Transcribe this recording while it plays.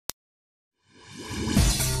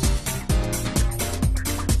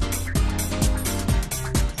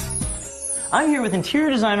I'm here with interior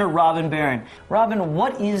designer Robin Barron. Robin,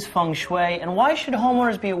 what is Feng Shui and why should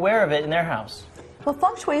homeowners be aware of it in their house? Well,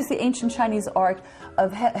 Feng Shui is the ancient Chinese art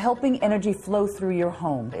of helping energy flow through your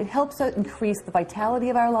home. It helps increase the vitality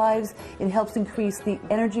of our lives. It helps increase the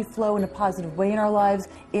energy flow in a positive way in our lives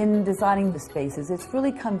in designing the spaces. It's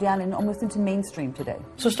really come down and almost into mainstream today.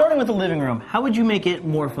 So starting with the living room, how would you make it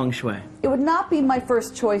more Feng Shui? It would not be my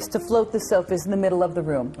first choice to float the sofas in the middle of the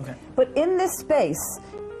room. Okay. But in this space,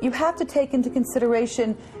 you have to take into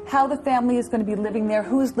consideration how the family is going to be living there,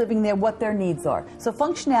 who's living there, what their needs are. So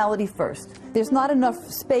functionality first. There's not enough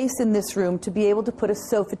space in this room to be able to put a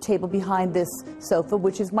sofa table behind this sofa,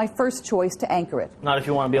 which is my first choice to anchor it. Not if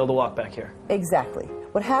you want to be able to walk back here. Exactly.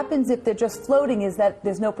 What happens if they're just floating is that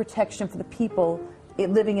there's no protection for the people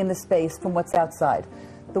living in the space from what's outside.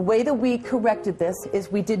 The way that we corrected this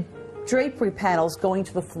is we did drapery panels going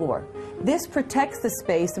to the floor. This protects the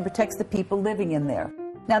space and protects the people living in there.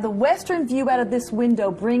 Now, the western view out of this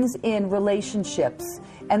window brings in relationships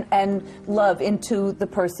and love into the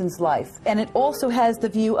person's life. And it also has the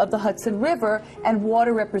view of the Hudson River, and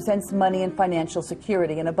water represents money and financial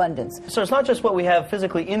security and abundance. So it's not just what we have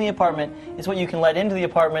physically in the apartment, it's what you can let into the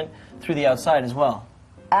apartment through the outside as well.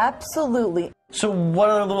 Absolutely. So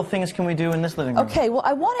what other little things can we do in this living room? Okay, well,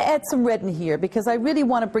 I want to add some red in here because I really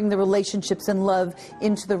want to bring the relationships and love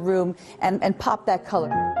into the room and pop that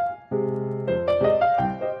color.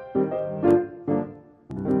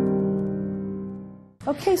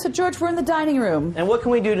 Okay, so George, we're in the dining room. And what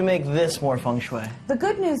can we do to make this more Feng Shui? The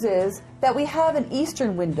good news is that we have an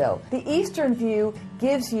eastern window. The eastern view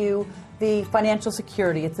gives you the financial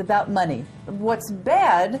security. It's about money. What's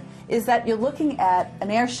bad is that you're looking at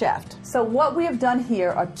an air shaft. So what we have done here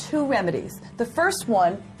are two remedies. The first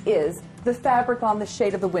one is the fabric on the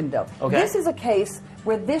shade of the window. Okay. This is a case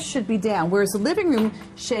where this should be down, whereas the living room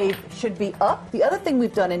shade should be up. The other thing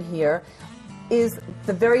we've done in here is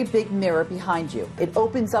the very big mirror behind you. It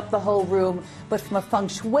opens up the whole room, but from a Feng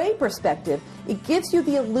Shui perspective, it gives you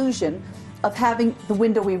the illusion of having the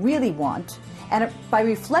window we really want, and by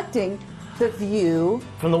reflecting the view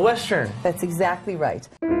from the western. That's exactly right.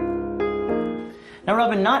 Now,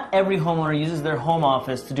 Robin, not every homeowner uses their home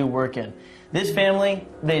office to do work in. This family,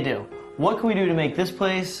 they do. What can we do to make this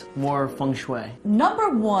place more Feng Shui?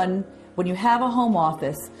 Number one, when you have a home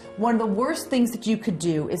office, one of the worst things that you could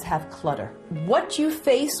do is have clutter. What you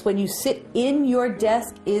face when you sit in your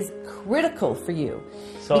desk is critical for you.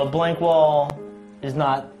 So a blank wall is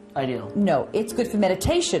not ideal? No, it's good for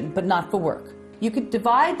meditation, but not for work. You could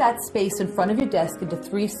divide that space in front of your desk into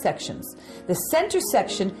 3 sections. The center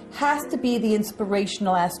section has to be the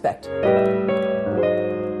inspirational aspect.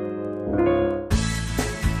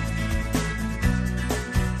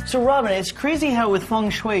 So Robin, it's crazy how with Feng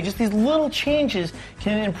Shui, just these little changes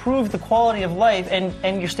can improve the quality of life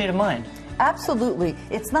and your state of mind. Absolutely.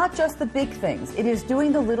 It's not just the big things. It is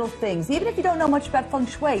doing the little things. Even if you don't know much about Feng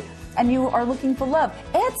Shui and you are looking for love,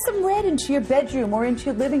 add some red into your bedroom or into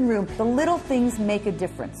your living room. The little things make a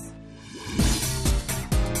difference.